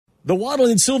The Waddle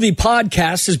and Sylvie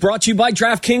podcast is brought to you by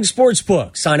DraftKings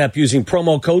Sportsbook. Sign up using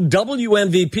promo code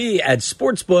WMVP at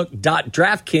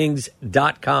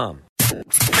sportsbook.draftkings.com.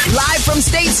 Live from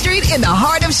State Street in the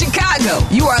heart of Chicago,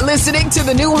 you are listening to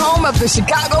the new home of the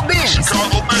Chicago Bears.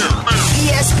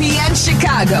 ESPN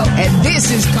Chicago. And this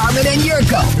is Carmen and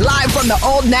Yurko, live from the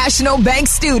Old National Bank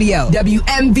Studio.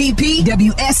 WMVP,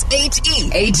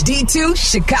 WSHE, HD2,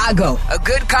 Chicago. A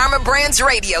good Karma Brands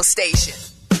radio station.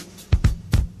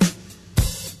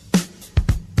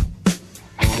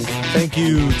 Thank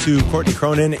you to Courtney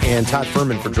Cronin and Todd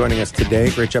Furman for joining us today.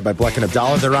 Great job by Bleck and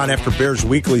Abdallah. They're on after Bears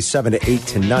Weekly, 7 to 8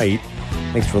 tonight.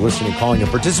 Thanks for listening, calling, and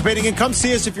participating. And come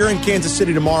see us if you're in Kansas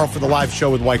City tomorrow for the live show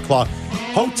with White Claw.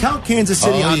 Hotel Kansas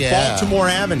City on Baltimore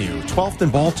Avenue, 12th and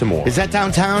Baltimore. Is that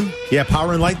downtown? Yeah,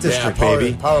 Power and Light District,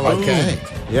 baby. Power and Light. Okay.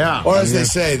 Yeah. Or as they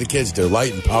say, the kids do,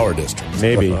 Light and Power District.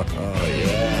 Maybe. Oh,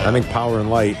 yeah. I think Power and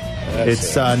Light.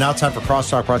 It's now time for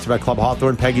Crosstalk, brought to you by Club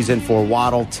Hawthorne. Peggy's in for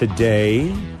Waddle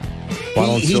today.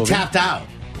 He tapped out.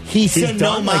 He said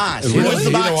no mas. Who was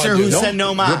the boxer who said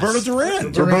no mas? Roberto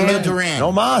Duran. Roberto Duran.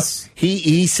 No mas.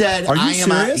 He said, "Are you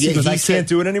serious?" Because I can't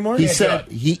do it anymore. He said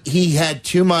he had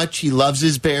too much. He loves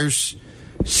his Bears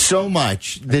so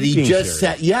much that he just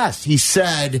said yes. He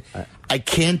said, "I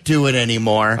can't do it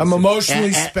anymore. I'm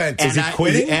emotionally spent." Is he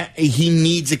quitting? He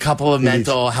needs a couple of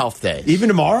mental health days. Even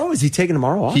tomorrow? Is he taking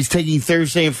tomorrow off? He's taking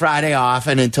Thursday and Friday off,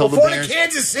 and until Before the Bears, the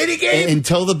Kansas City game,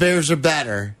 until the Bears are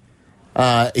better.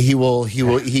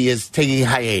 He is taking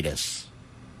hiatus.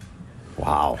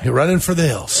 Wow. You're running for the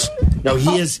hills. No,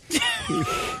 he is.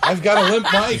 I've got a limp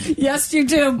mic. Yes, you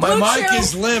do. My mic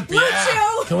is limp. Blue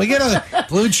Chew. Can we get a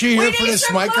Blue Chew here for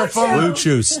this microphone? Blue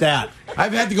Chew, stat.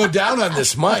 I've had to go down on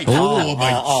this mic. Shockingly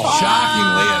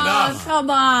enough. Come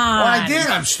on. Well, I did.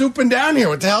 I'm stooping down here.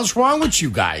 What the hell's wrong with you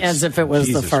guys? As if it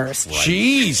was the first.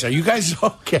 Jeez, are you guys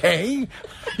okay?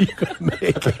 You gonna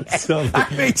make it? I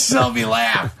made Sylvie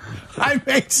laugh.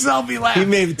 He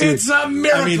made, dude, it's a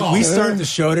miracle. I mean, we start the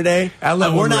show today, and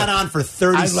we're not on for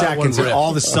 30 seconds, and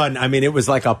all of a sudden, I mean, it was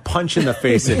like a punch in the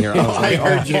face in here. I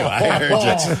heard you.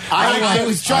 I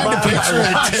was trying to picture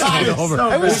it.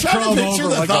 I was trying to picture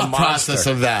the thought process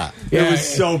of that. It was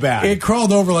so bad. It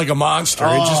crawled over like a monster.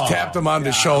 It just tapped him on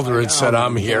the shoulder and said,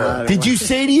 "I'm here." Did you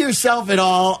say to yourself at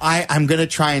all, I'm going to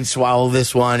try and swallow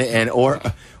this one,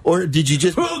 or did you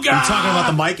just... Are you talking about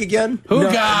the mic again?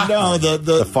 Hooga! No,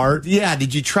 the fart? Yeah,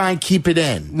 did you try and keep it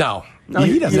in? No. No,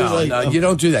 he doesn't. No, you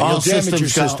don't do that. All You'll damage your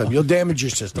systems system. You'll damage your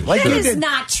system. Like That you is did.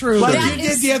 not true. Like That you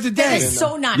did the other day. That is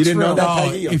so not You didn't true. know that?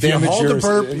 No,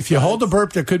 if you hold a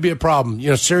burp, there could be a problem.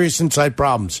 Serious inside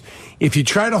problems. If you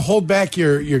try to hold back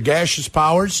your gaseous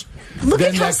powers, Look then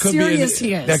at how that could serious be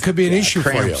he is. that could be an issue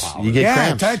cramps. for you. You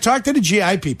get cramps. Talk to the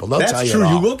GI people. They'll tell That's you. true. it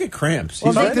all. You will get cramps.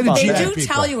 Well, He's they right do about They that. do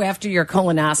tell you after your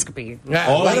colonoscopy. Yeah,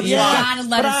 let it You fly. gotta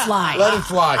let it fly. Let it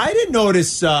fly. I didn't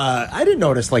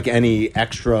notice. Like any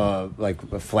extra like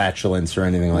flatulence or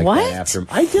anything like What? that. After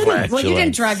I didn't. Well, you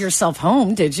didn't drive yourself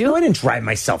home, did you? No, I didn't drive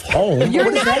myself home. You're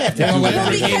What does not. that have to do with No,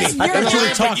 it? because I you're thought you were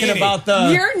not. talking about the.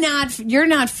 You're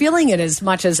not feeling it as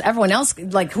much as everyone else.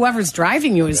 Like whoever's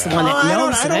driving you is the one that I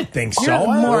don't- knows I it. don't think so. You're I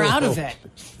don't more know. out of it.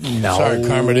 No, Sorry,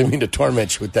 Carmen. I didn't mean to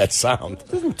torment you with that sound. It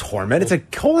doesn't torment. It's a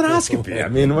colonoscopy. I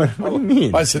mean, what do you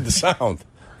mean? I said the sound.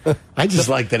 I just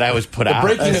like that I was put out.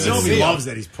 breaking of the Sylvie seal. loves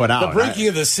that he's put out. The breaking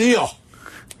of the seal.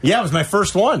 Yeah, it was my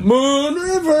first one. Moon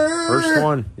River. First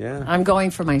one. Yeah. I'm going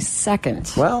for my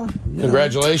second. Well,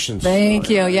 Congratulations.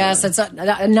 Thank you. Yes, it's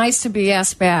nice to be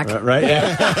asked back. right?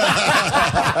 Yeah.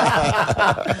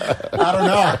 I don't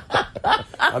know.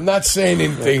 I'm not saying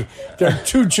anything. There are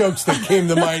two jokes that came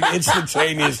to mind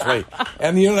instantaneously.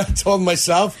 And you know what I told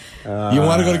myself? You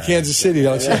want to go to Kansas City,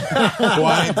 don't you?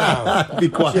 Quiet down. Be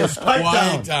quiet. Just Pipe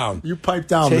quiet down. down. You pipe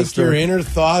down, Take mister. your inner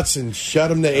thoughts and shut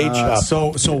them to H up.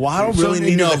 So Waddle really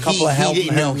needed a couple of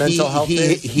mental health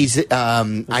days? He's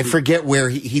I forget where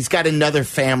he's got another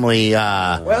family.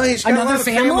 Well, he's got Another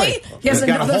family? He has got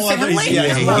a another whole other- family?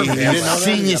 yeah, He's You didn't know that?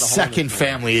 seeing He's his got a whole second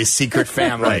family, his secret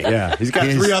family. Yeah, he's got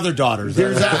 3 other daughters.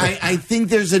 I think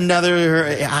there's another.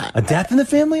 A death in the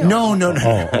family? No.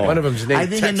 One of them's named I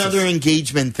think Texas. another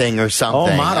engagement thing or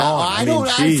something.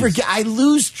 I forget. I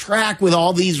lose track with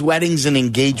all these weddings and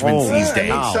engagements these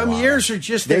days. Some years are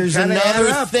just There's they kinda add another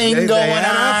up. thing They going add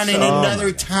up on in some.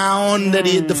 another town that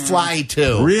he had to fly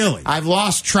to. Really? I've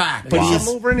lost track, but He's he's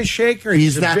over in a shaker.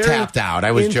 he's a not very tapped out.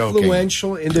 I was joking.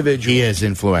 Influential individual. He is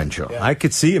influential. I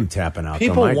could see him tapping out.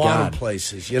 People though. My want him God.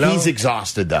 places, you know. He's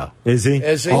exhausted though. Is he?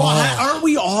 Is he? Oh, aren't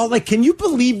we all? Like, can you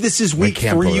believe this is week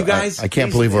 3, you guys? I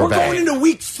can't believe we're back. going into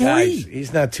week 3. Guys,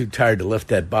 he's not too tired to lift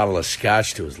that body. bottle of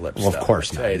scotch to his lips. Well, of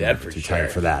course not. I'll tell you that for Too sure.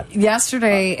 tired for that.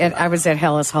 Yesterday, I was at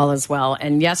Hellas Hall as well,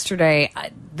 and yesterday,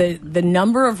 the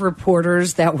number of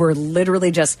reporters that were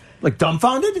literally just Like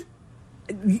dumbfounded?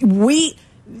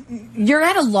 You're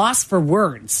at a loss for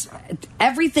words.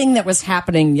 Everything that was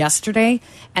happening yesterday,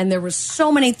 and there were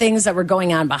so many things that were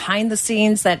going on behind the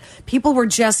scenes that people were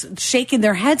just shaking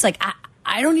their heads like,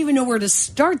 I don't even know where to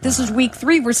start. This is week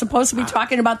 3. We're supposed to be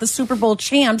talking about the Super Bowl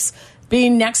champs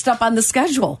being next up on the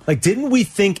schedule. Like, didn't we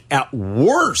think at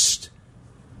worst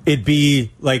it'd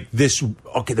be like this?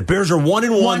 Okay, the Bears are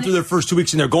 1-1 through their first 2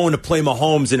 weeks, and they're going to play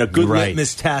Mahomes in a good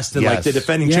litmus test, and like the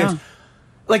defending champs.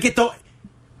 Like at the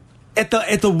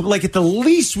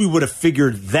least, we would have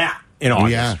figured that in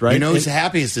August, right? You know who's the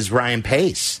happiest is Ryan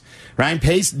Pace. Ryan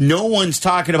Pace, no one's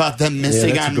talking about them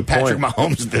missing on Patrick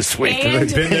Mahomes this week.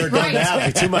 And, been there, done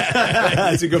that. Too much.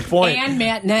 That's a good point. And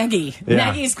Matt Nagy.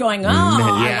 Nagy's going,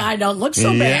 I don't look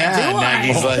so bad, do I?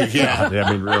 Nagy's like,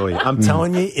 I mean, really. I'm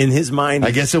telling you, in his mind,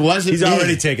 I guess it wasn't he's me.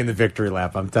 already taken the victory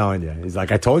lap. I'm telling you. He's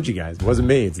like, I told you guys. It wasn't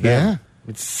me. It's them. Yeah,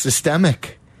 it's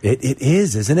systemic. It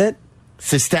is, isn't it?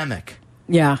 Systemic.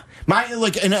 Yeah.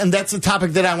 And that's the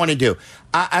topic that I want to do.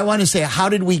 I want to say, how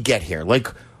did we get here?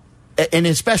 And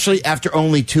especially after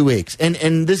only 2 weeks.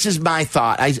 And this is my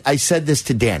thought. I said this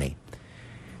to Danny.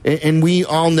 And we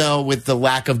all know with the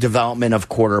lack of development of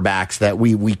quarterbacks that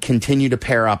we continue to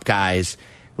pair up guys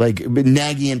like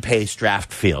Nagy and Pace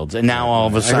draft Fields. And now all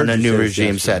of a sudden a new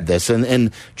regime said this.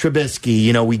 And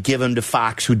Trubisky, we give him to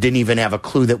Fox, who didn't even have a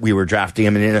clue that we were drafting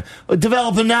him. And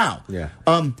develop him now. Yeah.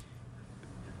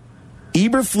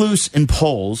 Eberflus and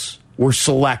Poles were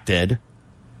selected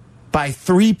by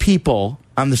 3 people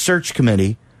on the search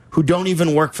committee who don't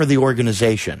even work for the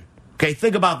organization. Okay,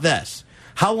 think about this.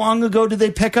 How long ago did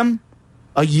they pick him?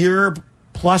 A year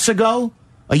plus ago?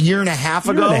 A year and a half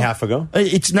ago? A year and a half ago.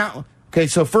 It's not. Okay,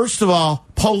 so first of all,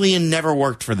 Polian never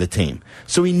worked for the team.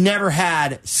 So he never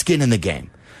had skin in the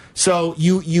game. So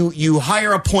you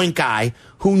hire a point guy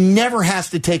who never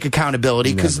has to take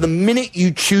accountability because the minute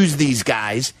you choose these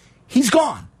guys, he's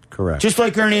gone. Correct. Just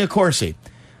like Ernie Accorsi.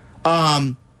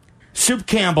 Soup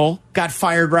Campbell got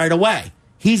fired right away.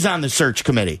 He's on the search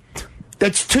committee.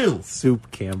 That's 2. Soup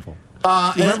Campbell.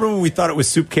 Remember when we thought it was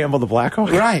Soup Campbell the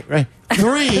Blackhawk? Right.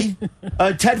 3,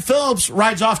 Ted Phillips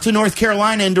rides off to North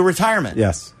Carolina into retirement.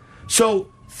 Yes.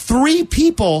 So 3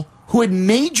 people who had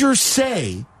major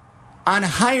say on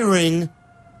hiring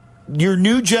your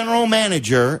new general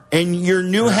manager and your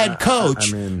new head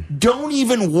coach don't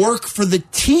even work for the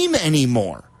team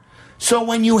anymore. So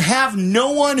when you have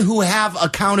no one who have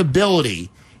accountability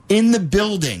in the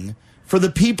building for the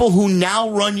people who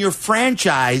now run your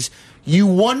franchise, you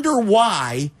wonder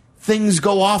why things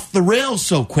go off the rails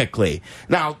so quickly.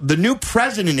 Now, the new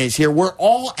president is here. We're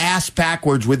all ass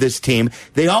backwards with this team.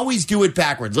 They always do it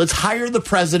backwards. Let's hire the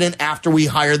president after we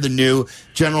hire the new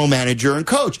general manager and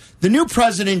coach. The new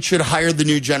president should hire the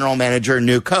new general manager and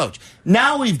new coach.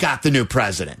 Now we've got the new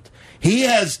president. He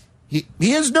has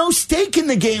no stake in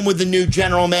the game with the new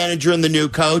general manager and the new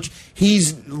coach.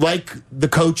 He's like the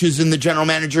coaches and the general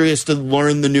manager. He has to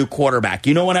learn the new quarterback.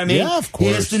 You know what I mean? Yeah, of course.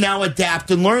 He has to now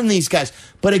adapt and learn these guys.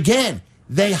 But again,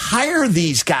 they hire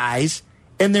these guys,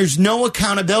 and there's no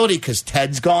accountability because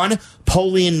Ted's gone.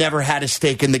 Polian never had a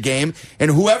stake in the game. And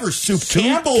whoever Soup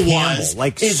Campbell was,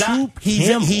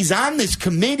 he's on this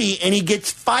committee, and he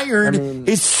gets fired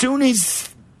as soon as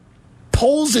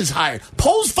Poles is hired.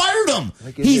 Poles fired him.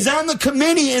 He's on the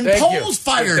committee, and Poles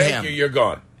fired him. Thank you. You're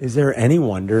gone. Is there any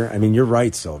wonder? I mean, you're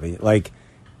right, Sylvie.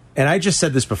 And I just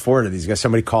said this before to these guys.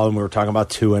 Somebody called and we were talking about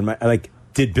 2. And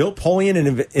did Bill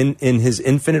Polian in his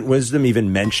infinite wisdom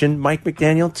even mention Mike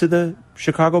McDaniel to the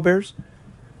Chicago Bears?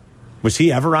 Was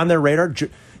he ever on their radar?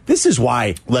 This is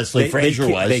why Leslie Frazier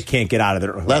was. They can't get out of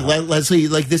their own way. Leslie,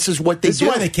 this is what they do. This is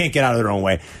why they can't get out of their own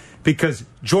way. Because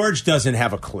George doesn't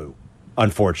have a clue.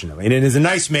 Unfortunately. And is a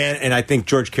nice man, and I think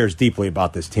George cares deeply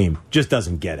about this team. Just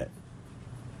doesn't get it.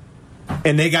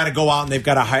 And they got to go out and they've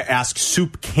got to ask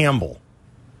Soup Campbell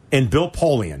and Bill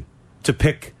Polian to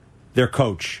pick their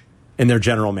coach and their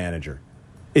general manager.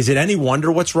 Is it any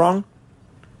wonder what's wrong?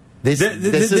 This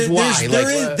is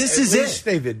why. This is it.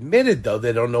 They've admitted, though,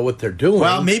 they don't know what they're doing.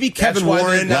 Well, maybe Kevin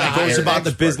Warren goes about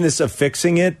the business of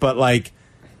fixing it, but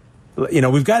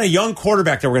we've got a young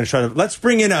quarterback that we're going to try to. Let's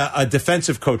bring in a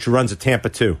defensive coach who runs a Tampa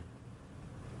 2.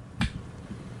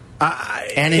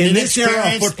 And in this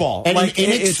era of football, and an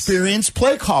inexperienced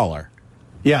play caller.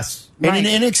 Yes, and an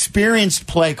inexperienced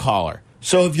play caller.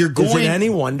 So if you're going, is it any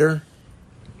wonder?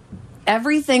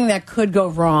 Everything that could go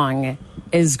wrong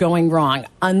is going wrong,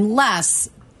 unless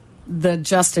the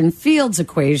Justin Fields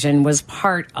equation was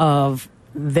part of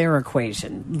their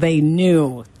equation. They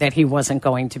knew that he wasn't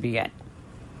going to be it.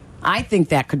 I think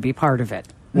that could be part of it.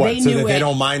 What, so that they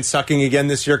don't mind sucking again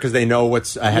this year because they know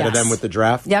what's ahead of them with the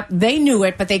draft? Yep, they knew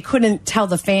it, but they couldn't tell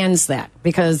the fans that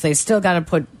because they still got to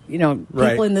put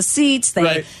people in the seats.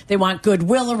 They want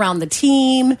goodwill around the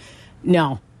team.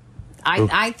 No,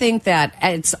 I think that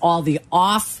it's all the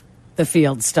off the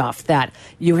field stuff that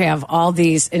you have all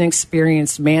these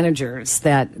inexperienced managers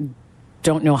that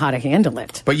don't know how to handle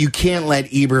it. But you can't let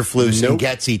Eberflus and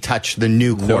Getsy touch the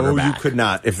new quarterback. No, you could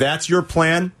not. If that's your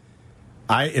plan.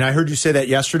 I heard you say that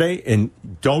yesterday, and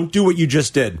don't do what you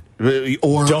just did.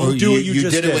 Or don't do what you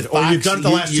just did. With or you've done it the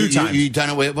last two times. You've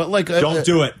done it with, but don't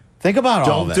do it. Think about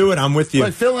all of it. Don't do it. I'm with you.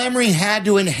 But Phil Emery had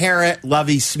to inherit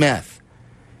Lovie Smith.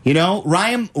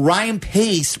 Ryan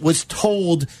Pace was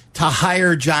told to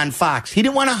hire John Fox. He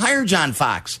didn't want to hire John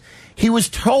Fox. He was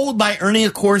told by Ernie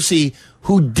Accorsi,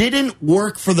 who didn't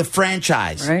work for the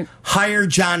franchise, hire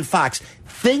John Fox.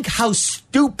 Think how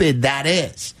stupid that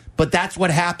is. But that's what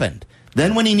happened.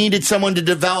 Then when he needed someone to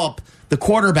develop the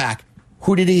quarterback,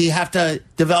 who did he have to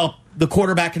develop the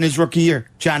quarterback in his rookie year?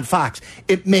 John Fox.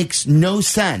 It makes no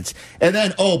sense. And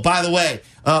then, by the way,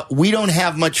 we don't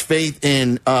have much faith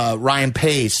in Ryan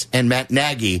Pace and Matt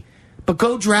Nagy, but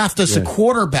go draft us a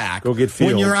quarterback go get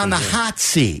Fields when you're on the hot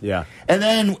seat. Yeah. And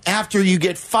then after you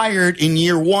get fired in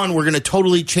year one, we're going to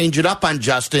totally change it up on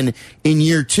Justin in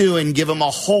year two and give him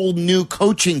a whole new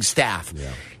coaching staff.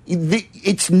 Yeah.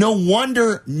 It's no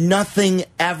wonder nothing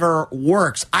ever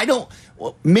works.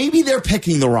 Maybe they're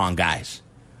picking the wrong guys,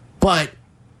 but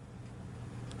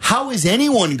how is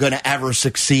anyone going to ever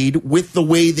succeed with the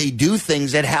way they do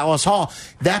things at Hallis Hall?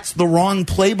 That's the wrong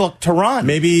playbook to run.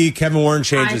 Maybe Kevin Warren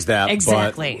changes that.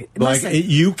 Exactly. But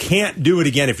you can't do it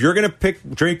again. If you're going to pick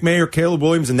Drake May or Caleb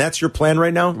Williams and that's your plan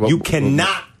right now, you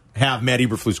cannot have Matt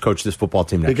Eberflus coach this football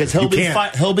team next because year.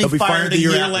 he'll be fired a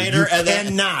year later, and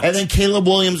then Caleb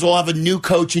Williams will have a new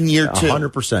coach in year 2.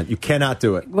 100%. You cannot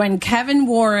do it. When Kevin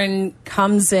Warren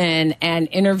comes in and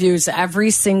interviews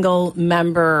every single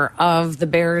member of the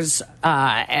Bears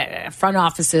front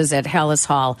offices at Hallis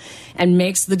Hall and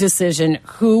makes the decision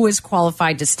who is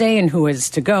qualified to stay and who is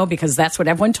to go, because that's what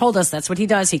everyone told us. That's what he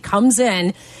does. He comes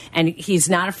in and he's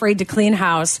not afraid to clean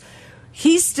house.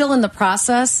 He's still in the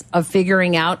process of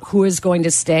figuring out who is going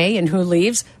to stay and who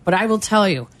leaves. But I will tell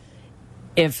you,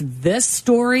 if this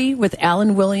story with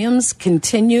Alan Williams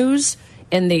continues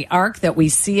in the arc that we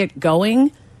see it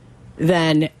going,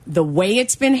 then the way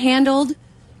it's been handled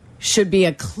should be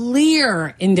a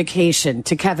clear indication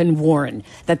to Kevin Warren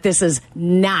that this is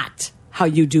not how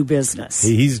you do business.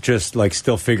 He's just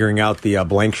still figuring out the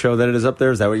blank show that it is up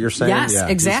there. Is that what you're saying? Yes,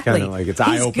 exactly. It's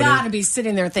eye-opening. He's got to be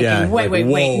sitting there thinking,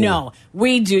 wait, no.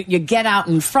 You get out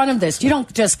in front of this. You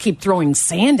don't just keep throwing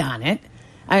sand on it.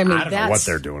 I mean, I don't know what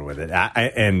they're doing with it.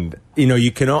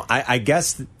 I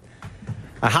guess,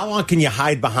 how long can you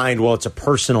hide behind, well, it's a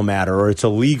personal matter or it's a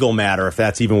legal matter, if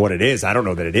that's even what it is? I don't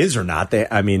know that it is or not.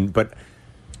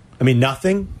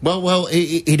 Nothing? Well,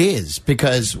 it is,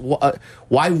 because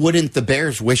why wouldn't the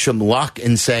Bears wish him luck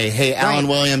and say, hey, Alan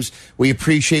Williams, we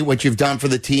appreciate what you've done for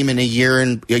the team in a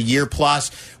year plus.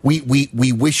 We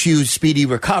wish you speedy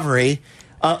recovery.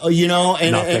 And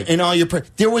all your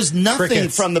there was nothing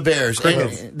Crickets. from the Bears.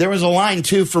 And there was a line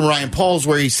too from Ryan Poles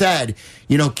where he said,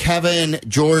 Kevin,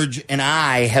 George, and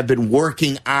I have been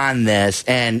working on this,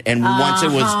 and once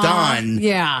it was done,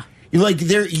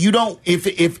 you don't.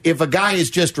 If a guy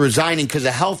is just resigning because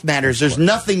of health matters, there's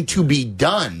nothing to be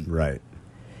done. Right.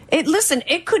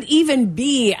 It could even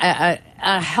be a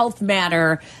health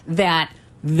matter that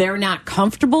they're not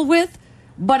comfortable with.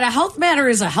 But a health matter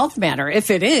is a health matter.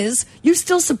 If it is, you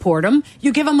still support them.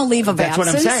 You give them a leave of absence.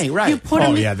 That's what I'm saying, right? You put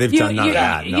them, they've done none of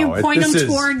that. No, you point them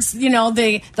towards,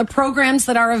 the programs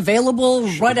that are available,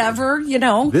 whatever,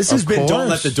 This has been, don't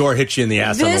let the door hit you in the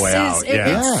ass on the way out.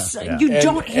 You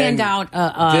don't hand out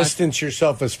a... distance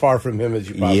yourself as far from him as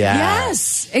you possibly can.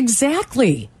 Yes,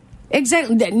 exactly.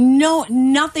 Exactly. No,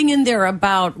 nothing in there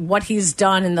about what he's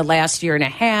done in the last year and a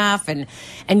half. And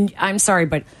I'm sorry,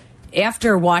 but...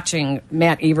 After watching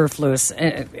Matt Eberflus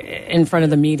in front of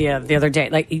the media the other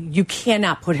day, you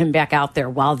cannot put him back out there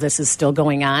while this is still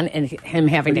going on and him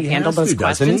having to handle those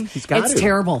questions. It's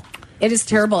terrible. It is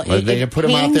terrible. Well, they put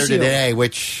him out there today,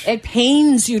 which... It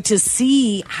pains you to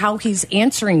see how he's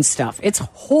answering stuff. It's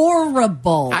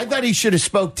horrible. I thought he should have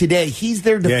spoke today. He's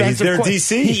their defensive... Yeah, he's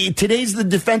their DC. Today's the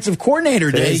defensive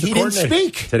coordinator day. He didn't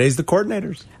speak. Today's the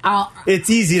coordinators. It's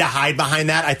easy to hide behind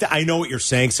that. I know what you're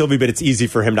saying, Sylvie, but it's easy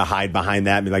for him to hide behind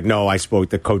that and be like, no, I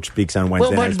spoke. The coach speaks on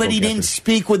Wednesday. Well, but he didn't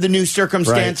speak with the new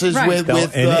circumstances with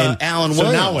Alan Williams.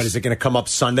 So now what? Is it going to come up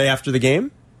Sunday after the game?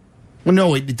 Well,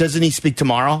 no, doesn't he speak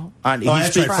tomorrow?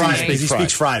 He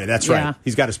speaks Friday. That's Yeah. right.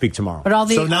 He's got to speak tomorrow. But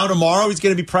so now tomorrow he's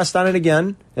going to be pressed on it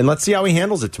again, and let's see how he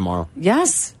handles it tomorrow.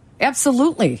 Yes,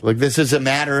 absolutely. Look, this is a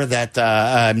matter that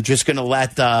I'm just going to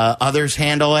let others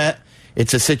handle it.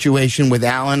 It's a situation with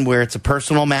Allen where it's a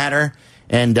personal matter,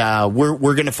 and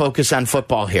we're going to focus on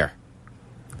football here.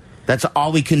 That's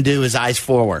all we can do is eyes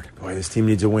forward. Boy, this team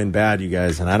needs a win bad, you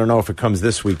guys, and I don't know if it comes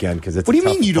this weekend because it's. What do you a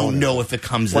tough mean you don't opponent. know if it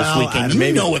comes this weekend?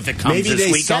 Maybe, know if it comes maybe this they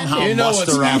weekend. somehow You know what's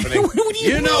muster up. happening.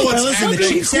 You know what's happening. The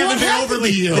Chiefs haven't been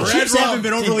overly. The Chiefs haven't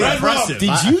been overly impressive.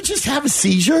 Did you just have a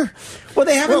seizure? Well,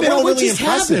 they haven't been What overly just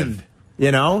impressive. happened?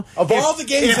 You know, Of all the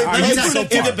games they've played so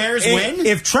far, the Bears win?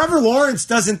 If Trevor Lawrence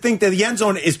doesn't think that the end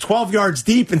zone is 12 yards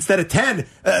deep instead of 10,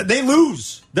 they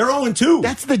lose. They're 0-2.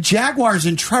 That's the Jaguars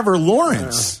and Trevor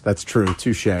Lawrence. That's true.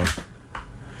 Touche.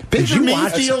 Baker you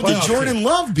watch Mayfield the and playoff Jordan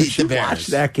Love beat the Bears. Watch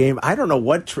that game. I don't know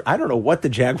what the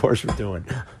Jaguars were doing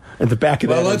at the back of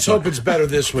well, that. let's hope it's better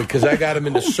this week because I got him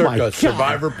in the my Circa God.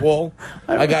 Survivor pool.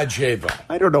 I got Javo.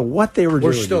 I don't know what they were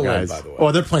doing. We're still you in, guys. by the way.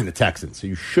 Oh, they're playing the Texans, so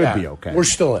you should be okay. We're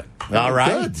still in. All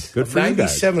right. Good for you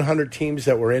guys. 9,700 teams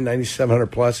that were in, 9,700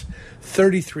 plus,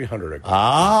 3,300 are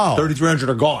gone. Oh. 3,300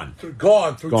 are gone. They're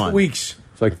gone through Gone. 2 weeks.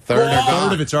 It's like a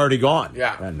third of it's already gone.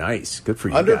 Yeah. Nice. Good for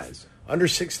you Under guys.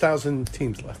 6,000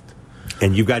 teams left.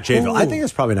 And you got Jayville. Ooh. I think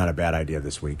it's probably not a bad idea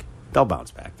this week. They'll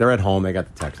bounce back. They're at home. They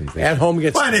got the Texans. At home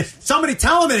against. But somebody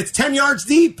tell them it's 10 yards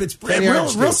deep. It's 10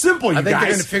 yards real deep. simple, you I think guys. they're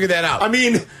going to figure that out. I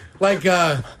mean, like,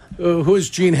 who is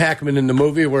Gene Hackman in the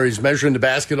movie where he's measuring the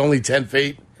basket only 10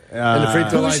 feet? And the free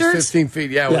throw line's Hoosiers? 15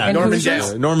 feet. Yeah, with Yeah, Norman Hoosiers?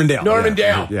 Dale.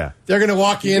 Normandale. Yeah. They're going to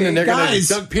walk in and they're going to. Guys.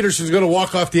 Doug Peterson's going to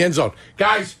walk off the end zone.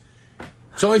 Guys,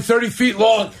 it's only 30 feet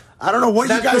long. I don't know what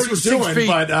It's you not guys were 36 doing, feet.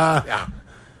 but Yeah.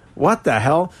 what the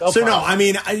hell? They'll So, no, follow. I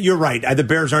mean, you're right. The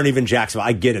Bears aren't even Jacksonville.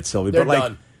 I get it, Sylvie. They're but, like,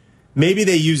 done. maybe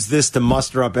they use this to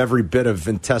muster up every bit of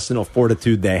intestinal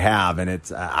fortitude they have, and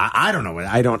it's I don't know.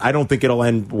 I don't think it'll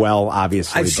end well.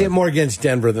 Obviously, I see it but- more against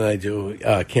Denver than I do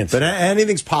Kansas. But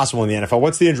anything's possible in the NFL.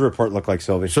 What's the injury report look like,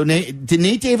 Sylvie? So did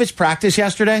Nate Davis practice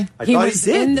yesterday? He thought was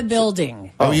he did. in the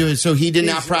building. So he did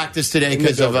not practice today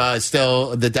because of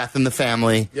still the death in the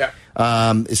family. Yeah.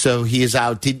 So he is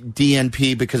out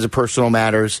DNP because of personal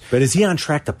matters. But is he on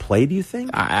track to play, do you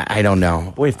think? I don't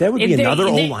know. Boy, if that would be If they- another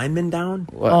they- old lineman down,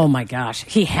 Oh my gosh,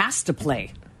 he has to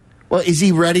play. Well, is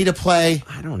he ready to play?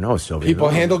 I don't know, Sylvie. People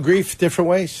handle grief different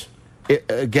ways.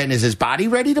 Again, is his body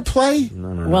ready to play?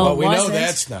 Well, Well, we know wasn't.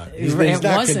 that's not. He's It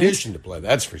not wasn't. conditioned to play.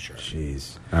 That's for sure.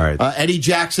 Jeez. All right. Eddie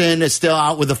Jackson is still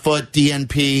out with a foot,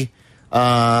 DNP.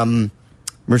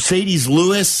 Mercedes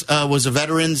Lewis was a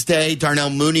Veterans Day. Darnell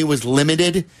Mooney was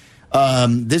limited.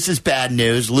 This is bad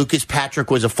news. Lucas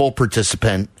Patrick was a full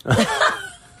participant.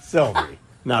 Sylvie.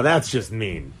 Now that's just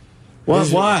mean.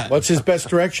 What's his best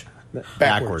direction?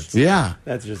 Backwards. Yeah.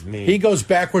 That's just mean. He goes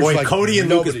backwards. Boy, like Cody and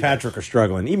nobody Lucas Patrick are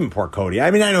struggling. Even poor Cody.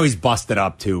 I mean, I know he's busted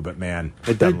up too, but man,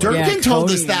 it doesn't look Durkin Yeah, told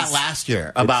us Cody's- that last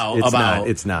year about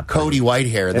it's not pretty. Cody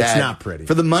Whitehair. It's That not pretty.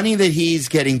 for the money that he's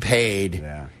getting paid,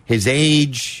 Yeah. his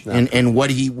age and what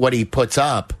he puts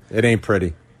up. It ain't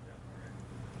pretty.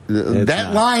 That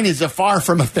not. line is a far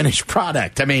from a finished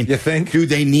product. I mean, You think? Do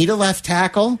they need a left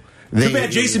tackle? Too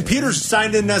bad Jason Peters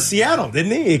signed in Seattle,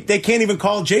 didn't he? They can't even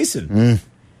call Jason.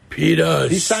 Peters.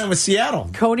 He signed with Seattle.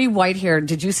 Cody Whitehair,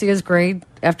 did you see his grade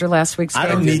after last week's game? I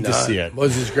don't need to see it.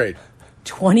 Was his grade?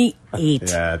 28.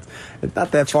 Yeah, it's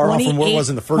not that far off from where it was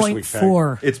in the first week.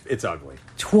 28.4. It's ugly.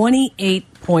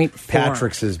 28.4.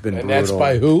 Patrick's has been And brutal. that's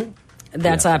by who?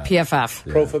 That's PFF.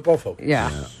 Pro Football Focus.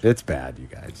 Yeah. It's bad, you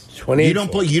guys. 28.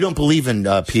 You don't believe in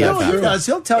PFF. No, he does.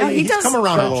 He'll tell Yeah, you. he He's does. come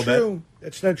around a Not little bit. true.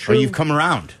 That's not Oh, true. you've come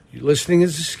around. Listening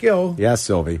is a skill. Yeah,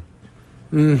 Sylvie.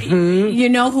 You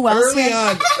know who else?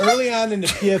 Early on in the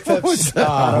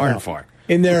PFF, Warren for.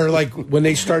 in there, like when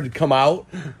they started to come out,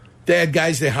 they had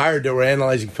guys they hired that were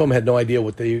analyzing film, had no idea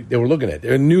what they were looking at.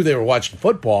 They knew they were watching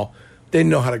football. They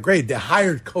didn't know how to grade. They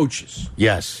hired coaches.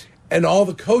 Yes. And all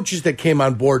the coaches that came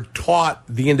on board taught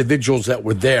the individuals that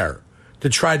were there to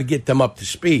try to get them up to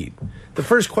speed. The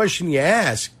first question you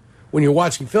ask when you're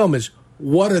watching film is,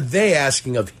 what are they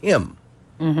asking of him?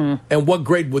 Mm-hmm. And what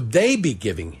grade would they be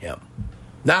giving him?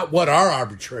 Not what our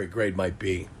arbitrary grade might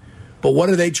be, but what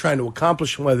are they trying to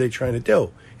accomplish and what are they trying to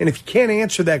do? And if you can't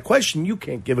answer that question, you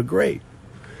can't give a grade.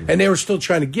 And they were still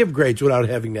trying to give grades without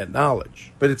having that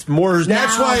knowledge. But it's more.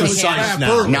 That's why it was they have. crap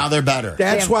now. early. Now they're better.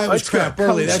 That's why it was That's good. crap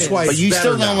early. That's why But it's you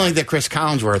still better don't now. like that Chris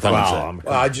Collinsworth owns Wow, it.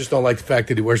 Well, I just don't like the fact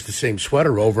that he wears the same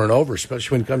sweater over and over,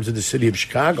 especially when it comes to the city of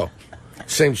Chicago.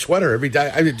 Same sweater every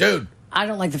day. I mean, dude, I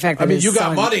don't like the fact that you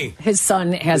got money. His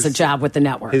son has a job with the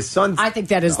network. His son. I think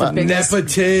that is the biggest.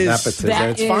 Nepotism.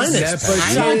 That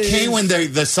is I'm okay when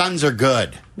the sons are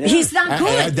good. Yeah. He's not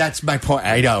good. That's my point.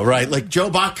 I know, right? Like Joe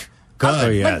Buck. Good. Oh,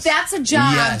 yes. But that's a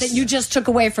job that you just took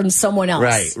away from someone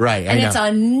else. Right. And it's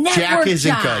a network Jack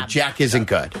isn't job. good. Jack isn't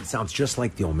good. It sounds just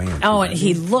like the old man. Oh, and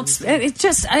he looks.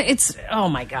 It's. Oh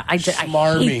my God! I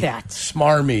hate that.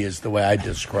 Smarmy is the way I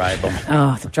describe him.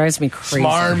 Oh, that drives me crazy.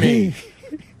 Smarmy.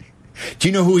 Do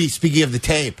you know who he's speaking of the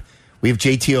tape? We have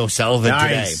JT O'Sullivan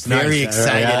today. Very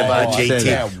excited about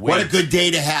JT. What a good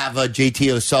day to have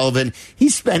JT O'Sullivan. He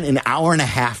spent an hour and a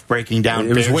half breaking down.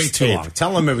 It was way too long.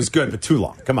 Tell him it was good, but too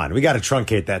long. Come on, we got to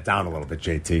truncate that down a little bit,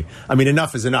 JT. I mean,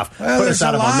 enough is enough. Well, put us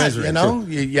out of our misery. You know,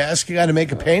 you ask a guy to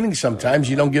make a painting sometimes,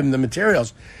 you don't give him the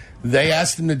materials. They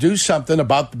asked him to do something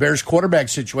about the Bears quarterback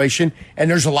situation,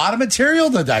 and there's a lot of material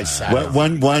to dissect.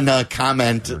 One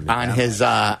comment on his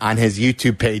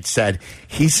YouTube page said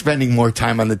he's spending more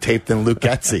time on the tape than Luke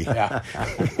Getzey.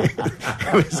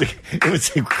 It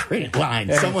was a great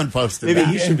line. Someone posted Maybe that.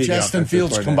 he should be Justin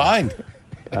Fields combined.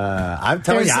 I'm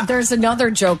telling you. There's another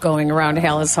joke going around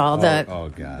Hallis Hall that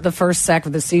the first sack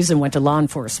of the season went to law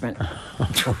enforcement.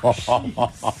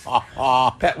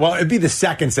 Well, it'd be the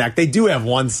second sack. They do have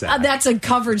one sack. That's a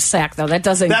covered sack, though. That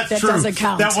doesn't. That's true. Doesn't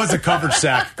count. That was a coverage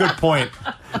sack. Good point.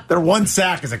 Their one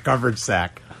sack is a coverage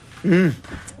sack. Yep.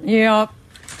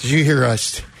 Did you hear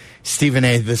Stephen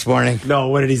A. this morning? No.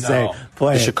 What did he say?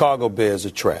 Play The it. Chicago Bears are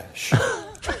trash.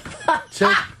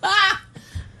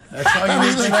 That's all you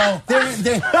need to know.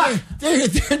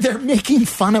 They're making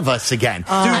fun of us again.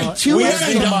 The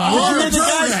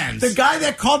guy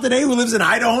that called today who lives in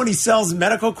Idaho and he sells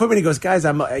medical equipment. He goes, guys,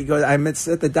 I met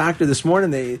at the doctor this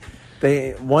morning.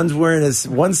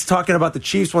 One's talking about the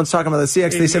Chiefs, one's talking about the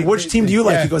Seahawks. They said, which team do you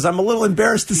like? He goes, I'm a little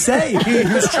embarrassed to say. He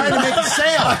was trying to make a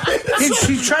sale.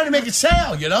 He's trying to make a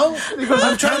sale, you know? He goes,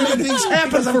 I'm trying to make things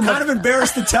happen. I'm kind of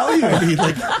embarrassed to tell you.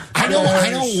 I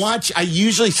don't watch. I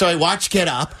watch Get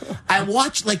Up. I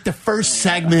watch like the first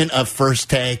segment of First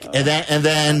Take, and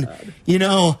then you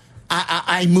know,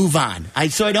 I move on.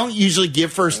 So I don't usually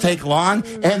give First Take long.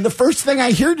 And the first thing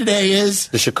I hear today is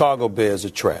The Chicago Bears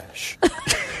are trash.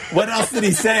 What else did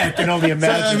he say? I can only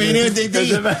imagine.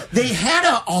 They had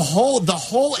the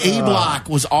whole A block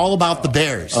was all about the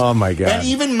Bears. Oh my God. And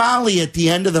even Molly at the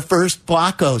end of the first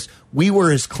block goes, we were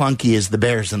as clunky as the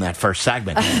Bears in that first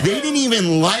segment. They didn't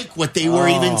even like what they were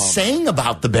even saying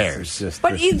about the Bears.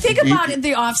 But you think about it,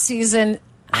 the offseason,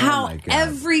 how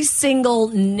every single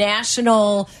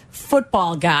national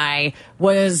football guy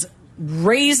was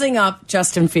raising up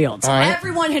Justin Fields. Right.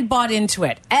 Everyone had bought into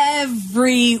it.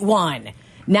 Everyone.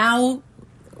 Now,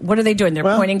 what are they doing? They're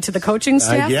pointing to the coaching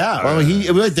staff?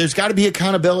 Well, there's got to be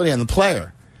accountability on the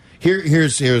player.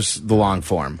 Here's the long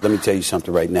form. Let me tell you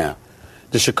something right now.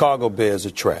 The Chicago Bears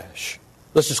are trash.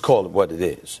 Let's just call it what it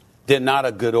is. They're not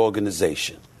a good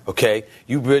organization. Okay,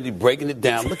 you really breaking it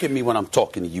down. Look at me when I'm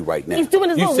talking to you right now. He's doing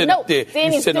his own notes.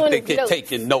 You sit up there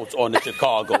taking notes on the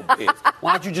Chicago Bears.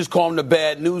 Why don't you just call them the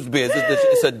Bad News Bears?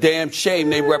 It's a damn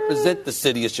shame they represent the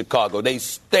city of Chicago. They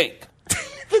stink.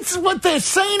 This is what they're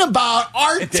saying about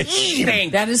our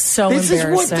team. That is so This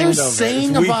embarrassing. is what they're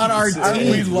saying about our team. Aren't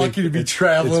we lucky to be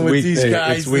traveling with these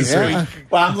guys?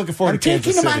 Well, I'm looking forward I'm to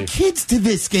Kansas taking City. my kids to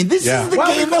this game. This is the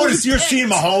game. You're seeing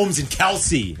Mahomes and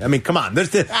Kelsey. I mean, come on.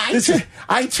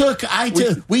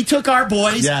 We took our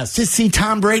boys Yes. to see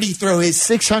Tom Brady throw his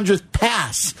 600th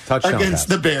pass Touchdown against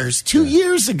pass. the Bears 2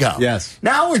 years ago. Yes.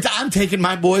 Now I'm taking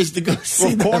my boys to go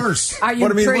see Of them. course. Are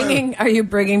you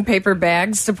bringing paper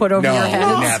bags to put over your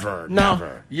head?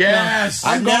 Never. Yes.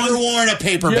 I've never worn a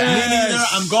paper bag. Me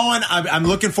neither. I'm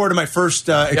looking forward to my first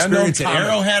experience at comic.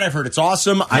 Arrowhead. I've heard it's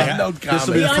awesome. This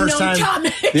will be the first time.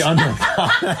 The unknown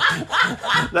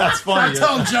comic. That's funny. Stop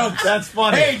telling jokes. That's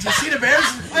funny. Hey, did you see the Bears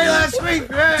play last week?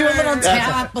 Do a little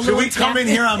tap. Should we come in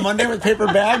here on Monday with paper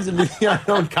bags and be the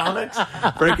unknown comics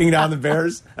breaking down the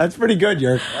Bears? That's pretty good,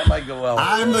 Yerk. That might go well.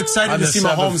 I'm excited to see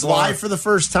Mahomes live for the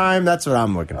first time. That's what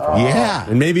I'm looking for. Yeah.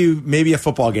 And maybe a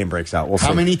football game breaks out. We'll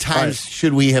see. How many times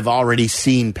should we have already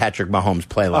seen Patrick Mahomes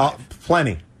play live?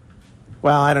 Plenty.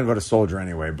 Well, I don't go to Soldier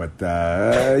anyway, but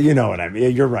you know what I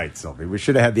mean. You're right, Sylvie. We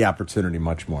should have had the opportunity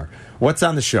much more. What's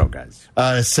on the show, guys?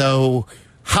 So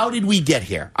how did we get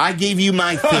here? I gave you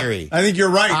my theory. I think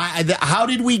you're right. How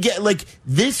did we get,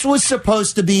 this was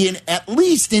supposed to be at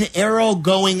least an arrow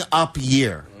going up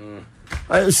year.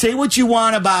 Say what you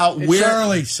want about It's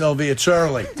early, Sylvie. It's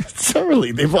early. It's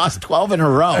early. They've lost 12 in a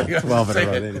row. 12 in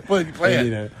a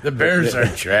row. The Bears are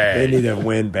trash. They need to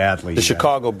win badly. The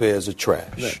Chicago Bears are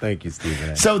trash. Thank you,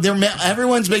 Stephen. So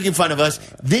everyone's making fun of us.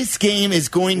 This game is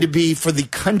going to be for the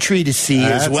country to see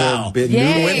as well.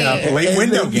 Late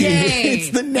window game. Yay. It's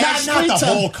the Not the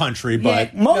whole country,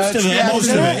 but most of it. Most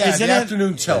of it, isn't the it?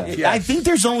 afternoon tilt. I think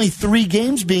there's only 3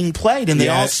 games being played, and they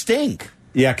all stink.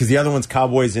 Yeah, because the other one's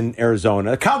Cowboys in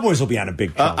Arizona. The Cowboys will be on a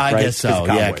big chunk, I right? guess so,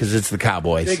 yeah, because it's the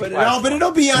Cowboys. But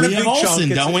it'll be on a We big have chunk. Olsen,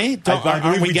 don't we?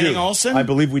 Aren't we getting do. Olsen? I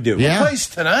believe we do. Yeah. Who plays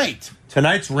tonight?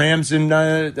 Tonight's Rams and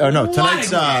tonight's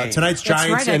That's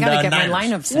Giants right. I and got to get my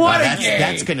Niners. lineups. What in. a game.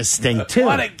 That's going to stink, too.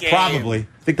 What a game. Probably.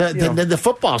 The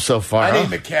football so far. I huh?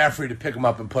 need McCaffrey to pick him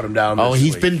up and put him down. Oh, this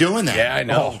he's week. been doing that. Yeah, I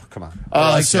know. Oh, come on.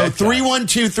 So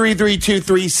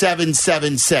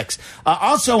 312-332-3776.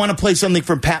 Also, I want to play something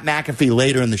from Pat McAfee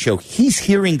later in the show. He's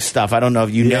hearing stuff. I don't know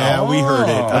if you know. Yeah, we heard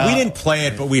it. We didn't play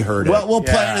it, but we heard it. Well, we'll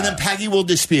play it, and then Peggy will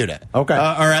dispute it. Okay.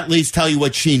 Or at least tell you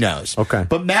what she knows. Okay.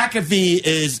 But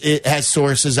McAfee has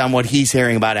sources on what he's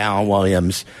hearing about Alan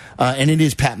Williams. And it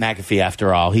is Pat McAfee,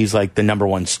 after all. He's like the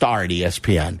 #1 star at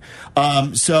ESPN.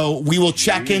 So we will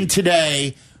check in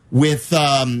today with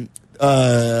our guy,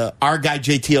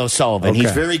 JT O'Sullivan. Okay.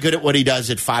 He's very good at what he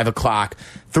does at 5 o'clock.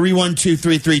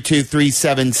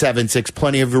 312-332-3776.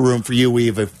 Plenty of room for you. We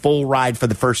have a full ride for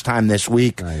the first time this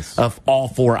week of all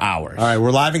 4 hours. All right, we're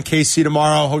live in KC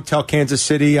tomorrow, Hotel Kansas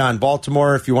City on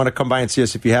Baltimore. If you want to come by and see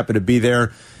us, if you happen to be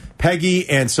there. Peggy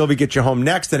and Sylvie get you home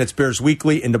next, and it's Bears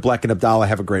Weekly into Black and Abdallah.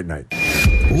 Have a great night.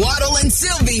 Waddle and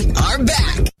Sylvie are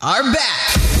back.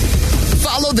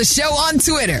 Follow the show on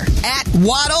Twitter at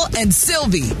Waddle and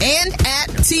Sylvie and at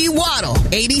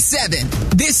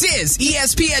TWaddle87. This is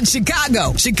ESPN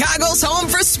Chicago, Chicago's home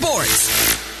for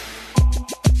sports.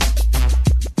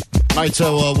 All right,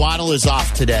 so Waddle is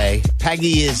off today.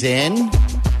 Peggy is in.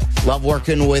 Love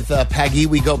working with Peggy.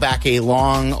 We go back a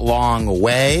long, long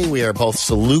way. We are both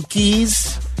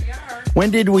Salukis. When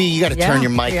did we? You got to turn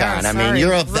your mic on. I mean,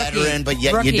 you're a veteran, but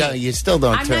yet you still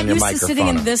don't turn your microphone on. I'm not used to sitting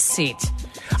in this seat.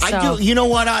 I do. You know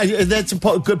what? That's a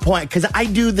good point, because I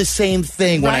do the same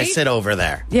thing when I sit over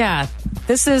there. Yeah.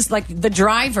 This is like the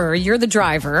driver. You're the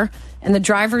driver, and the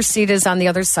driver's seat is on the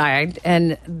other side,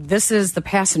 and this is the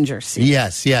passenger seat.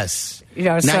 Yes. You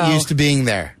know, not used to being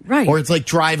there. Right. Or it's like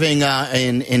driving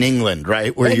in England,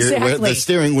 right? Where where the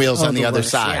steering wheel's on the other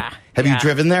side. Yeah. Have you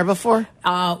driven there before?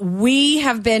 We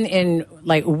have been in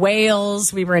like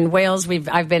Wales. We were in Wales.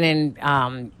 I've been in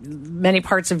many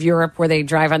parts of Europe where they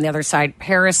drive on the other side.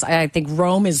 Paris, I think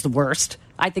Rome is the worst.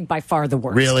 I think by far the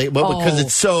worst. Really? Well, because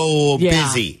it's so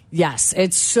busy. Yes,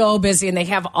 it's so busy, and they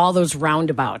have all those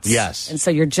roundabouts. Yes. And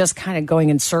so you're just kind of going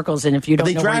in circles, and if you don't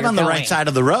know where drive you're on the going, right side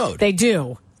of the road. They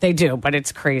do, but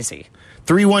it's crazy.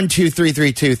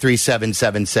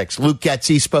 312-332-3776. Luke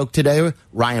Getzey spoke today.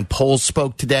 Ryan Poles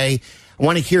spoke today. I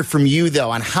want to hear from you,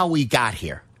 though, on how we got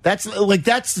here. That's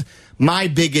my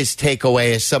biggest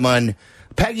takeaway as someone.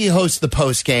 Peggy hosts the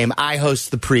post game. I host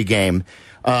the pregame.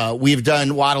 We've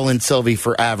done Waddle and Sylvie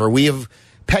forever.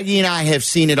 Peggy and I have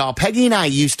seen it all. Peggy and I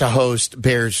used to host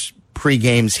Bears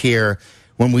pregames here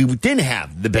when we didn't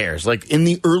have the Bears, like in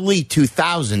the early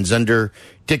 2000s under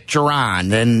Dick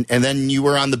Duran. And then you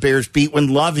were on the Bears beat when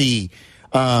Lovey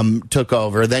took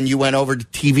over. Then you went over to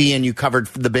TV and you covered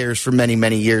the Bears for many,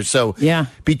 many years. So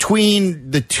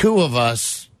between the two of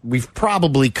us, we've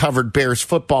probably covered Bears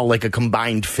football like a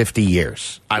combined 50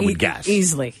 years, I would guess.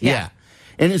 Easily, yeah.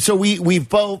 And so we've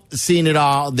both seen it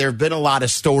all. There have been a lot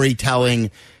of storytelling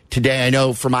today. I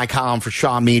know for my column for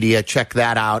Shaw Media, check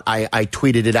that out. I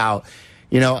tweeted it out.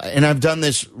 You know, and I've done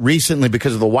this recently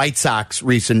because of the White Sox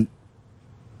recent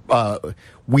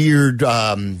weird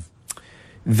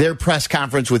their press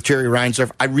conference with Jerry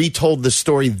Reinsdorf. I retold the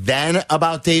story then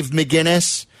about Dave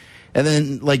McGinnis. And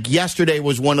then, like, yesterday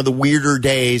was one of the weirder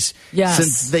days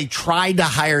since they tried to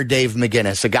hire Dave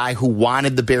McGinnis, a guy who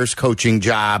wanted the Bears coaching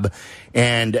job,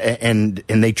 and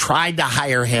they tried to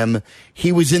hire him.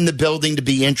 He was in the building to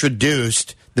be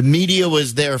introduced. The media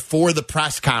was there for the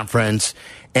press conference,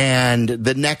 and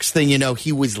the next thing you know,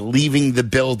 he was leaving the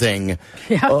building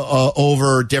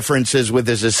over differences with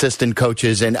his assistant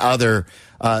coaches and other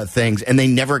things. And they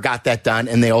never got that done,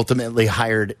 and they ultimately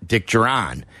hired Dick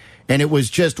Duran. And it was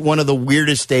just one of the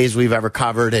weirdest days we've ever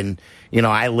covered. And, you know,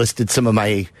 I listed some of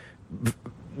my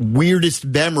weirdest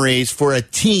memories for a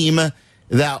team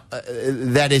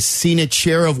that has seen its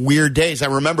share of weird days. I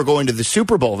remember going to the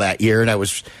Super Bowl that year, and I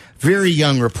was a very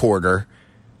young reporter.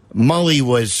 Mully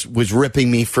was ripping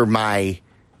me for my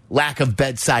lack of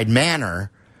bedside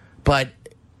manner. But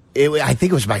I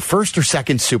think it was my first or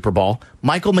second Super Bowl.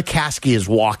 Michael McCaskey is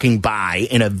walking by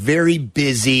in a very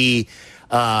busy,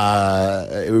 one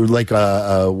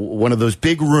of those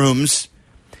big rooms,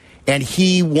 and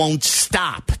he won't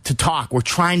stop to talk. We're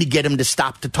trying to get him to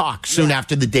stop to talk soon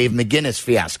after the Dave McGinnis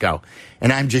fiasco.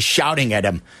 And I'm just shouting at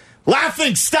him,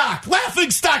 laughing stock of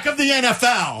the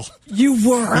NFL. You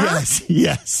were?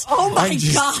 Yes. Oh, my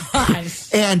God.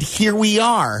 And here we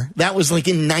are. That was like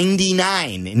in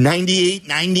 98,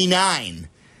 99.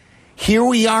 Here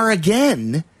we are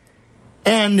again.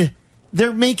 And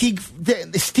they're making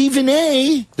Stephen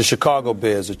A. The Chicago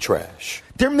Bears are trash.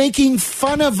 They're making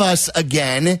fun of us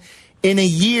again in a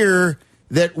year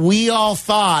that we all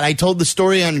thought. I told the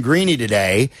story on Greeny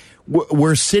today.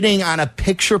 We're sitting on a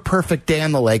picture-perfect day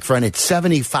on the lakefront. It's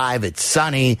 75. It's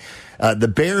sunny. The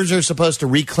Bears are supposed to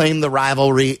reclaim the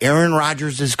rivalry. Aaron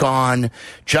Rodgers is gone.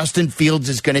 Justin Fields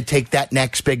is going to take that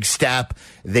next big step.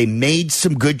 They made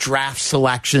some good draft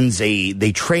selections.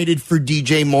 They traded for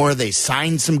DJ Moore. They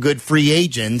signed some good free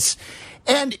agents.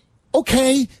 And,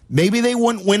 okay, maybe they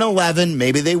wouldn't win 11.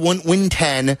 Maybe they wouldn't win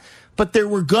 10. But they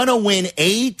were going to win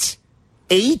 8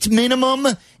 minimum,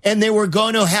 and they were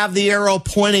going to have the arrow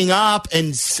pointing up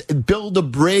and build a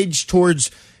bridge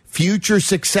towards future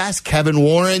success. Kevin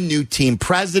Warren, new team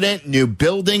president, new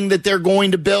building that they're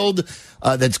going to build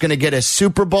that's going to get us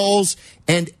Super Bowls,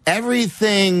 and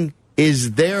everything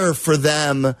is there for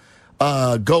them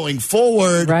going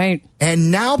forward. Right.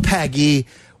 And now, Peggy,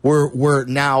 we're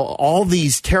now all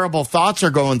these terrible thoughts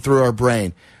are going through our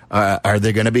brain. Are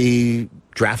they going to be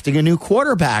drafting a new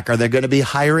quarterback? Are they going to be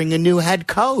hiring a new head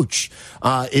coach?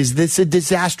 Is this a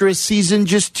disastrous season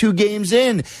just 2 games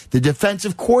in? The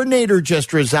defensive coordinator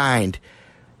just resigned.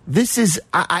 This is,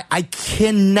 I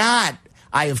cannot,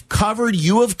 I have covered,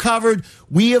 you have covered,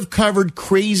 we have covered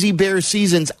crazy Bear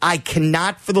seasons. I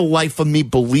cannot for the life of me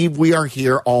believe we are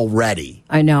here already.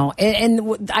 I know.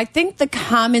 And I think the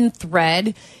common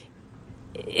thread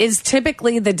is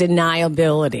typically the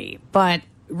deniability, but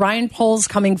Ryan Poles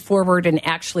coming forward and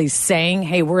actually saying,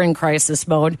 hey, we're in crisis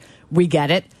mode. We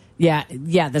get it. Yeah,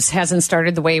 this hasn't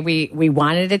started the way we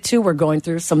wanted it to. We're going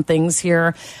through some things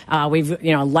here.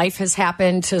 Life has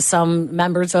happened to some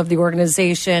members of the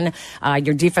organization.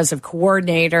 Your defensive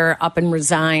coordinator up and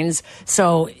resigns.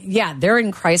 So, yeah, they're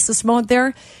in crisis mode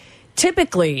there.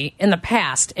 Typically, in the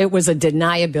past, it was a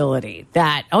deniability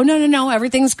that, oh, no,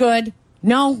 everything's good.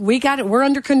 No, we got it. We're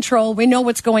under control. We know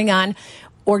what's going on.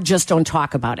 Or just don't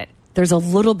talk about it. There's a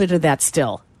little bit of that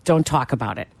still. Don't talk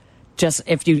about it. Just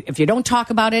if you don't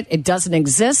talk about it, it doesn't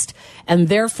exist, and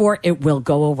therefore it will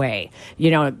go away.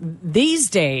 You know, these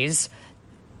days,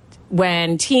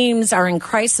 when teams are in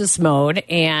crisis mode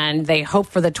and they hope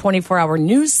for the 24-hour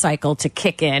news cycle to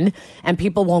kick in and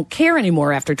people won't care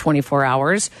anymore after 24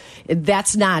 hours,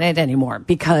 that's not it anymore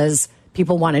because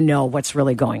people want to know what's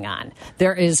really going on.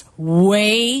 There is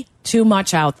way too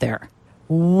much out there.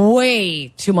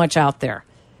 Way too much out there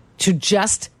to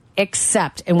just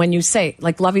accept. And when you say,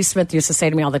 like Lovie Smith used to say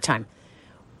to me all the time,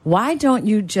 why don't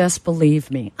you just believe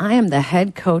me? I am the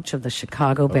head coach of the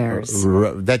Chicago Bears.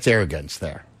 That's arrogance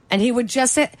there. And he would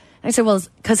just say, I said, well,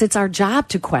 because it's our job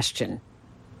to question.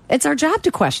 It's our job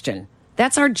to question.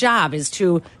 That's our job, is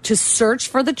to search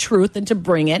for the truth and to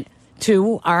bring it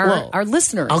to our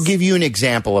listeners. I'll give you an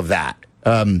example of that.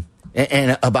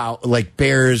 And about like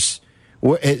Bears,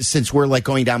 since we're like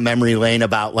going down memory lane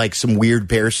about like some weird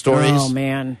Bear stories. Oh,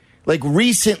 man. Like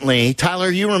recently, Tyler,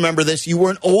 you remember this. You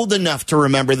weren't old enough to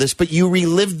remember this, but you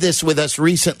relived this with us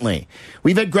recently.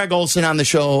 We've had Greg Olson on the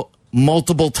show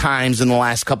multiple times in the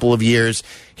last couple of years.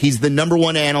 He's the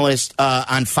 #1 analyst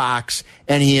on Fox,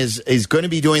 and he is going to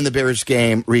be doing the Bears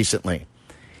game recently.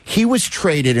 He was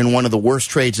traded in one of the worst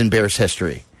trades in Bears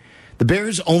history. The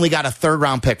Bears only got a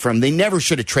 3rd-round pick from him. They never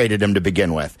should have traded him to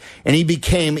begin with. And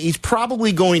he's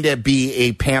probably going to be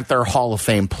a Panther Hall of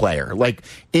Fame player. Like,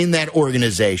 in that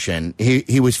organization,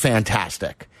 he was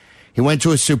fantastic. He went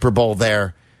to a Super Bowl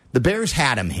there. The Bears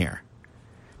had him here.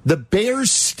 The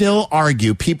Bears still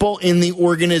argue, people in the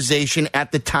organization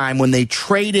at the time when they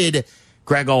traded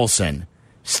Greg Olson,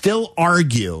 still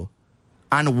argue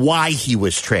on why he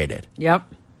was traded. Yep.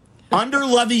 Under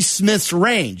Lovie Smith's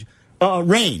reign.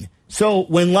 So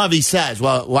when Lovie says,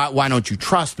 well, why don't you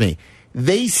trust me?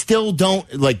 They still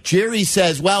don't. Like Jerry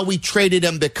says, well, we traded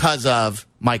him because of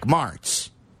Mike Martz.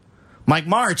 Mike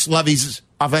Martz, Lovie's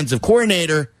offensive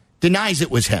coordinator, denies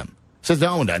it was him. Says,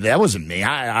 no, that wasn't me.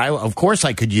 I of course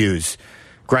I could use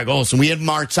Greg Olson. We had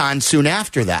Martz on soon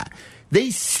after that.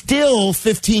 They still,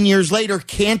 15 years later,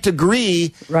 can't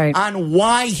agree on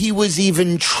why he was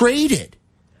even traded.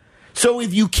 So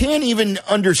if you can't even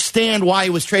understand why he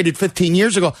was traded 15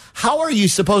 years ago, how are you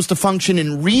supposed to function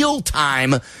in real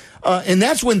time? And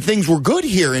that's when things were good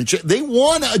here. And they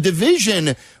won a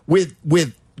division with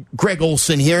Greg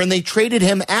Olson here, and they traded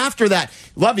him after that.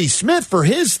 Lovie Smith, for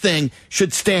his thing,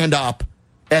 should stand up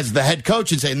as the head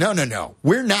coach and say, no,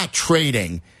 we're not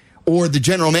trading. Or the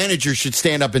general manager should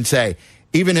stand up and say,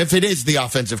 even if it is the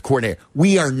offensive coordinator,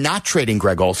 we are not trading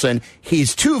Greg Olson.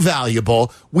 He's too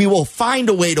valuable. We will find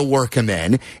a way to work him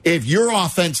in. If your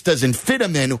offense doesn't fit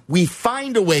him in, we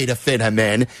find a way to fit him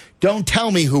in. Don't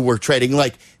tell me who we're trading.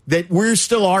 Like, that we're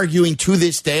still arguing to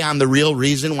this day on the real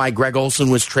reason why Greg Olson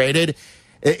was traded.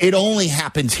 It only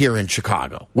happens here in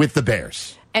Chicago with the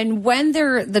Bears. And when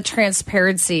the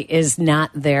transparency is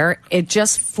not there, it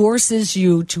just forces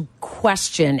you to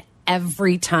question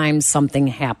every time something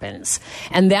happens.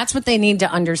 And that's what they need to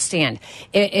understand.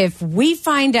 If we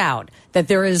find out that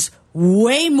there is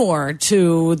way more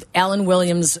to Alan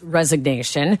Williams'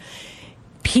 resignation,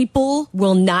 people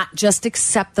will not just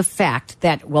accept the fact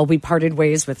that, well, we parted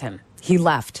ways with him. He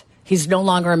left. He's no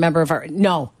longer a member of our...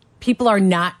 No, people are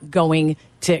not going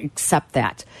to accept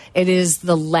that. It is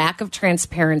the lack of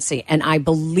transparency. And I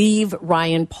believe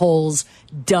Ryan Poles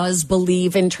does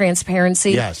believe in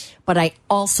transparency. Yes. But I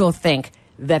also think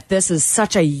that this is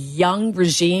such a young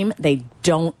regime. They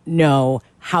don't know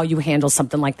how you handle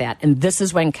something like that. And this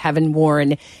is when Kevin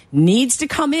Warren needs to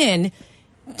come in.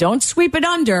 Don't sweep it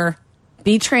under.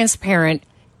 Be transparent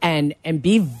and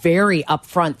be very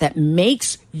upfront. That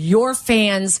makes your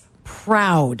fans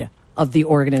proud of the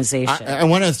organization. I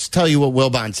want to tell you what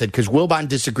Wilbon said, because Wilbon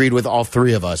disagreed with all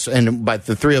three of us. And by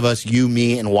the three of us, you,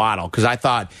 me, and Waddle, because I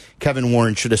thought Kevin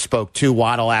Warren should have spoke too.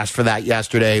 Waddle asked for that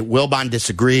yesterday. Wilbon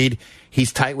disagreed.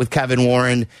 He's tight with Kevin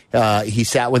Warren. He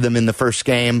sat with him in the first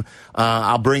game.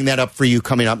 I'll bring that up for you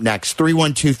coming up next.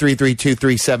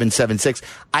 312-332-3776.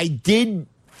 I did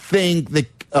think that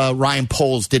Ryan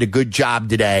Poles did a good job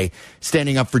today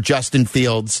standing up for Justin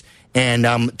Fields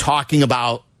and talking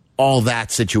about all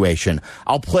that situation.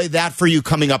 I'll play that for you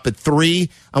coming up at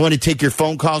 3. I want to take your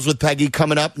phone calls with Peggy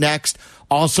coming up next.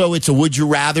 Also, it's a Would You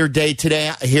Rather day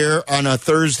today here on a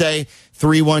Thursday.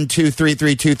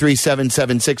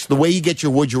 312-332-3776. The way you get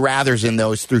your Would You Rathers in,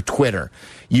 though, is through Twitter.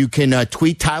 You can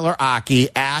tweet Tyler Aki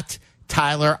at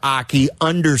Tyler Aki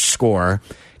 _.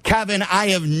 Kevin, I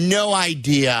have no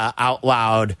idea out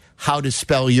loud how to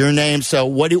spell your name. So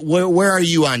where are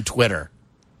you on Twitter?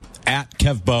 At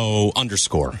Kevbo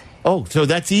 _. Oh, so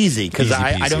that's easy, because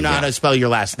I don't know how to spell your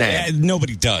last name.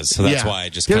 Nobody does, so that's why I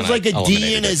just kind of there's like a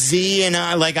D and a Z, and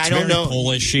I don't know.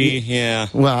 Polish-y, yeah.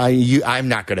 Well, I'm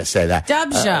not going to say that.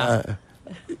 Dubja.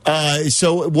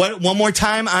 So one more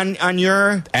time on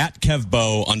your... At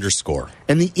Kevbo _.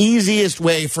 And the easiest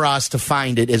way for us to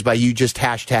find it is by you just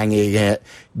hashtagging it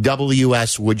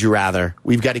WS Would You Rather.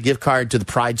 We've got a gift card to the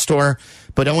Pride store,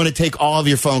 but I want to take all of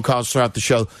your phone calls throughout the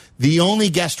show. The only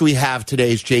guest we have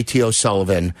today is JT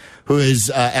O'Sullivan, who is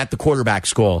at the quarterback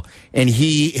school, and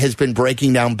he has been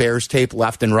breaking down Bears tape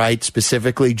left and right,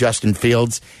 specifically Justin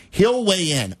Fields. He'll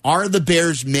weigh in. Are the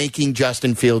Bears making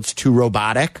Justin Fields too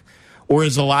robotic, or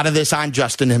is a lot of this on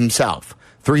Justin himself?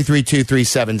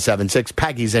 332-3776.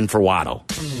 Peggy's in for Waddle.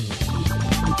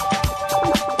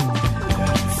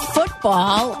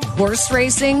 Football, horse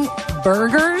racing,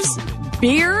 burgers,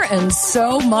 beer, and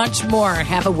so much more.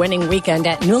 Have a winning weekend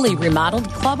at newly remodeled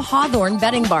Club Hawthorne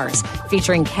Betting Bars,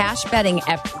 featuring cash betting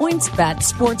at PointsBet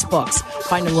Sportsbooks.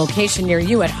 Find a location near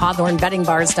you at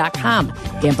hawthornebettingbars.com.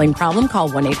 Gambling problem? Call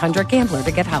 1-800-GAMBLER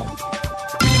to get help.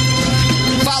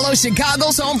 Follow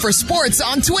Chicago's Home for Sports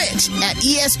on Twitch at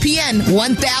ESPN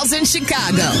 1000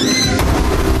 Chicago.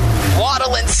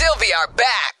 Waddle and Sylvie are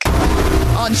back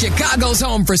on Chicago's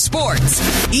Home for Sports,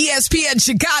 ESPN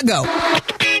Chicago.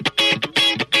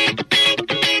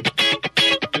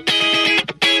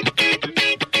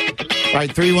 All right,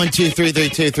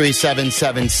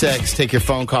 312-332-3776. Take your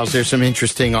phone calls. There's some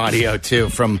interesting audio, too,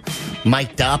 from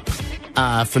Mic'd Up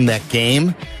from that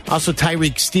game. Also,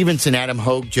 Tyreek Stevenson, Adam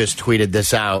Hogue just tweeted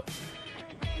this out.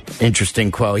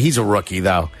 Interesting quote. He's a rookie,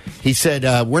 though. He said,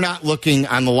 we're not looking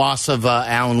on the loss of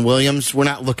Alan Williams. We're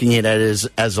not looking at it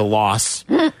as a loss.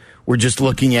 We're just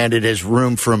looking at it as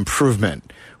room for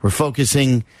improvement. We're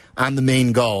focusing on the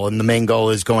main goal, and the main goal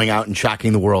is going out and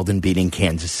shocking the world and beating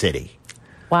Kansas City.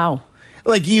 Wow.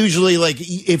 like usually, like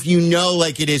if you know,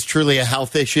 like it is truly a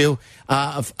health issue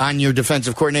on your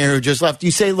defensive coordinator who just left,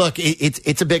 you say, "Look,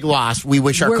 it's a big loss. We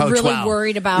wish our we're coach really well.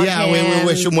 worried about yeah, him. we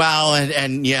wish him well,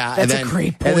 and yeah, That's and then a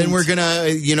great point. and then we're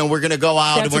gonna go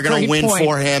out That's and we're gonna win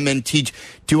for him and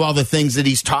do all the things that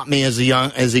he's taught me as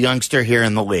a youngster here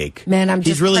in the league. Man,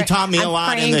 he's really taught me a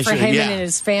lot in this for year. him Yeah. and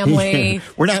his family.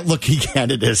 We're not looking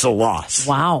at it as a loss.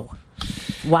 Wow.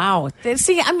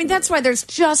 See, I mean, that's why there's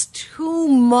just too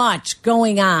much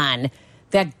going on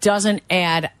that doesn't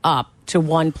add up to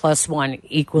 1 + 1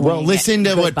 equaling. Well, listen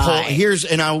to what goodbye.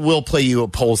 and I will play you a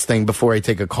polls thing before I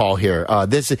take a call here.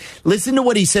 Listen to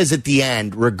what he says at the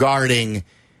end regarding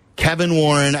Kevin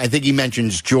Warren. I think he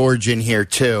mentions George in here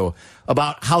too,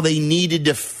 about how they needed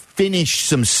to finish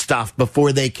some stuff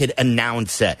before they could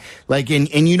announce it. Like,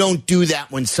 and you don't do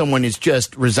that when someone is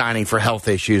just resigning for health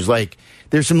issues. Like,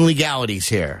 there's some legalities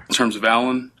here. In terms of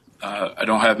Allen, I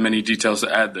don't have many details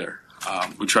to add there.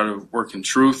 We try to work in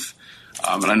truth,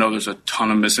 and I know there's a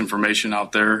ton of misinformation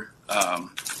out there.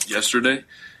 Yesterday,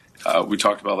 we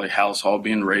talked about like Hallis Hall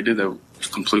being raided. That was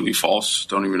completely false.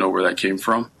 Don't even know where that came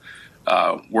from.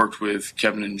 Worked with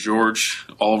Kevin and George,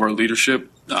 all of our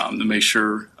leadership, to make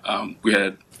sure we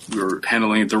were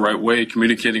handling it the right way,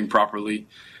 communicating properly,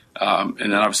 and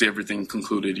then obviously everything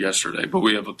concluded yesterday. But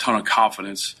we have a ton of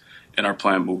confidence in our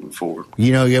plan moving forward.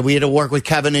 We had to work with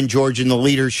Kevin and George in the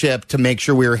leadership to make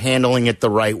sure we were handling it the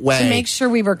right way. To make sure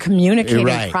we were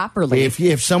communicating properly.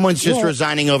 If someone's just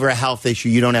resigning over a health issue,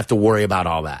 you don't have to worry about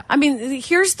all that. I mean,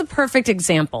 here's the perfect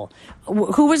example.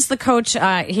 Who was the coach?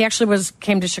 He actually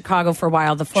came to Chicago for a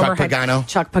while. The former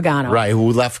Chuck Pagano. Right,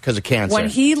 who left because of cancer. When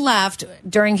he left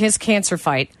during his cancer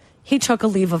fight, he took a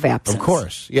leave of absence. Of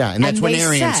course, yeah, and that's when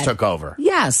Arians took over.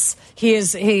 Yes, he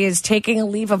is taking a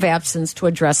leave of absence to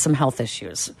address some health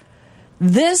issues.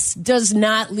 This does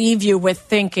not leave you with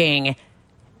thinking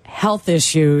health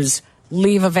issues,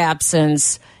 leave of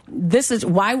absence. This is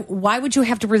why would you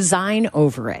have to resign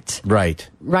over it? Right.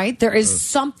 There is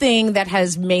something that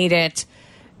has made it.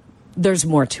 There's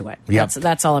more to it. Yep.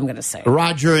 That's all I'm going to say.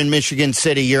 Roger in Michigan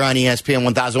City, you're on ESPN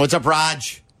 1000. What's up,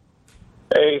 Raj?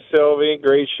 Hey, Sylvie.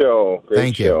 Great show.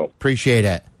 Thank you. Appreciate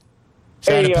it.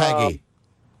 Say to Peggy.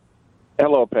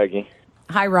 Hello, Peggy.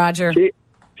 Hi, Roger.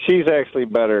 She's actually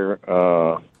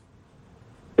better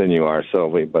than you are,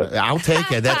 Sylvie. But I'll take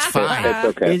it. That's fine. That's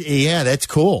okay. Yeah, that's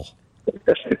cool.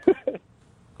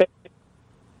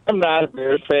 I'm not a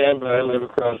Bears fan, but I live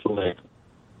across the lake.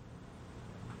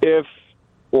 If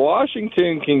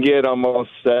Washington can get almost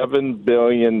 $7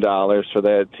 billion for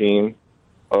that team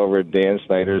over Dan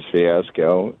Snyder's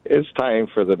fiasco, it's time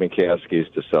for the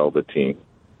McCaskies to sell the team.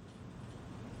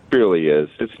 It really is.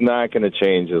 It's not going to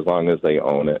change as long as they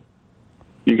own it.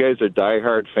 You guys are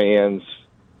diehard fans,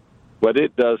 but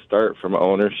it does start from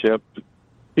ownership.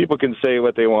 People can say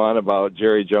what they want about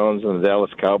Jerry Jones and the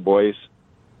Dallas Cowboys.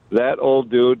 That old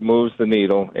dude moves the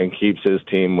needle and keeps his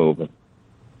team moving.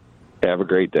 Have a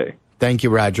great day. Thank you,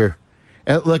 Roger.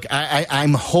 Look,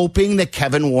 I'm hoping that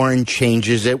Kevin Warren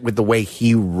changes it with the way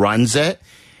he runs it,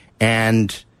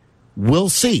 and we'll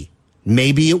see.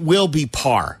 Maybe it will be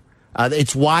par.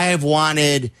 It's why I've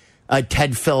wanted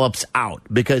Ted Phillips out,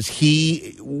 because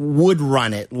he would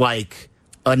run it like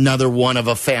another one of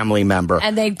a family member.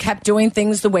 And they kept doing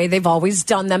things the way they've always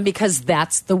done them, because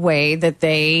that's the way that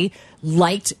they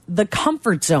liked the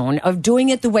comfort zone of doing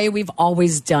it the way we've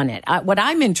always done it. What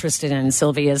I'm interested in,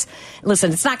 Sylvie, is,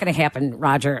 listen, it's not going to happen,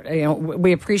 Roger.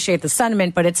 We appreciate the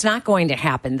sentiment, but it's not going to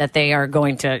happen that they are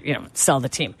going to, sell the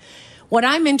team. What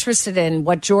I'm interested in,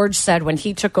 what George said when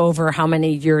he took over how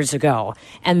many years ago,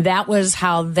 and that was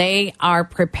how they are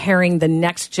preparing the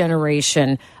next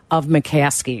generation of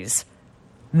McCaskies.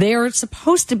 They're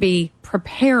supposed to be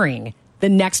preparing the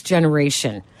next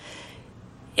generation.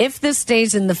 If this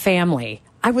stays in the family,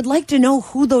 I would like to know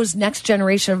who those next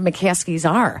generation of McCaskies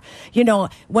are.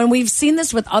 When we've seen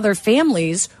this with other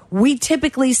families, we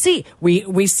typically see.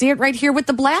 We see it right here with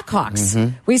the Blackhawks.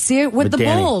 Mm-hmm. We see it with the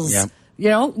Danny. Bulls.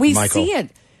 Yep. We Michael. see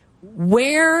it.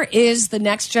 Where is the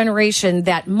next generation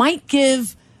that might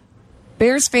give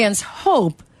Bears fans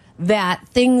hope that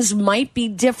things might be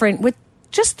different with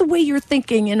just the way you're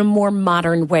thinking in a more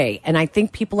modern way? And I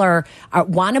think people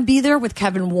want to be there with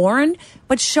Kevin Warren,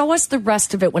 but show us the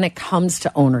rest of it when it comes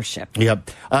to ownership.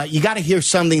 Yep. You got to hear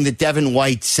something that Devin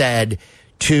White said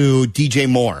to DJ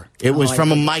Moore. It was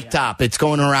from a mic'd up. It's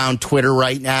going around Twitter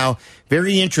right now.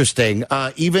 Very interesting.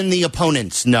 Even the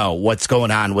opponents know what's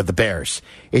going on with the Bears.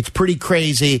 It's pretty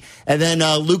crazy. And then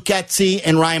Luke Getsy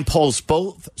and Ryan Poles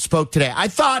both spoke today. I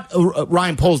thought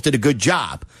Ryan Poles did a good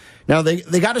job. Now,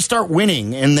 they got to start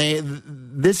winning, and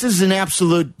this is an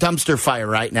absolute dumpster fire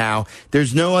right now.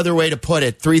 There's no other way to put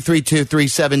it.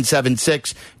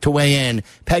 332-3776 to weigh in.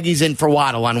 Peggy's in for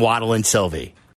Waddle on Waddle and Sylvie.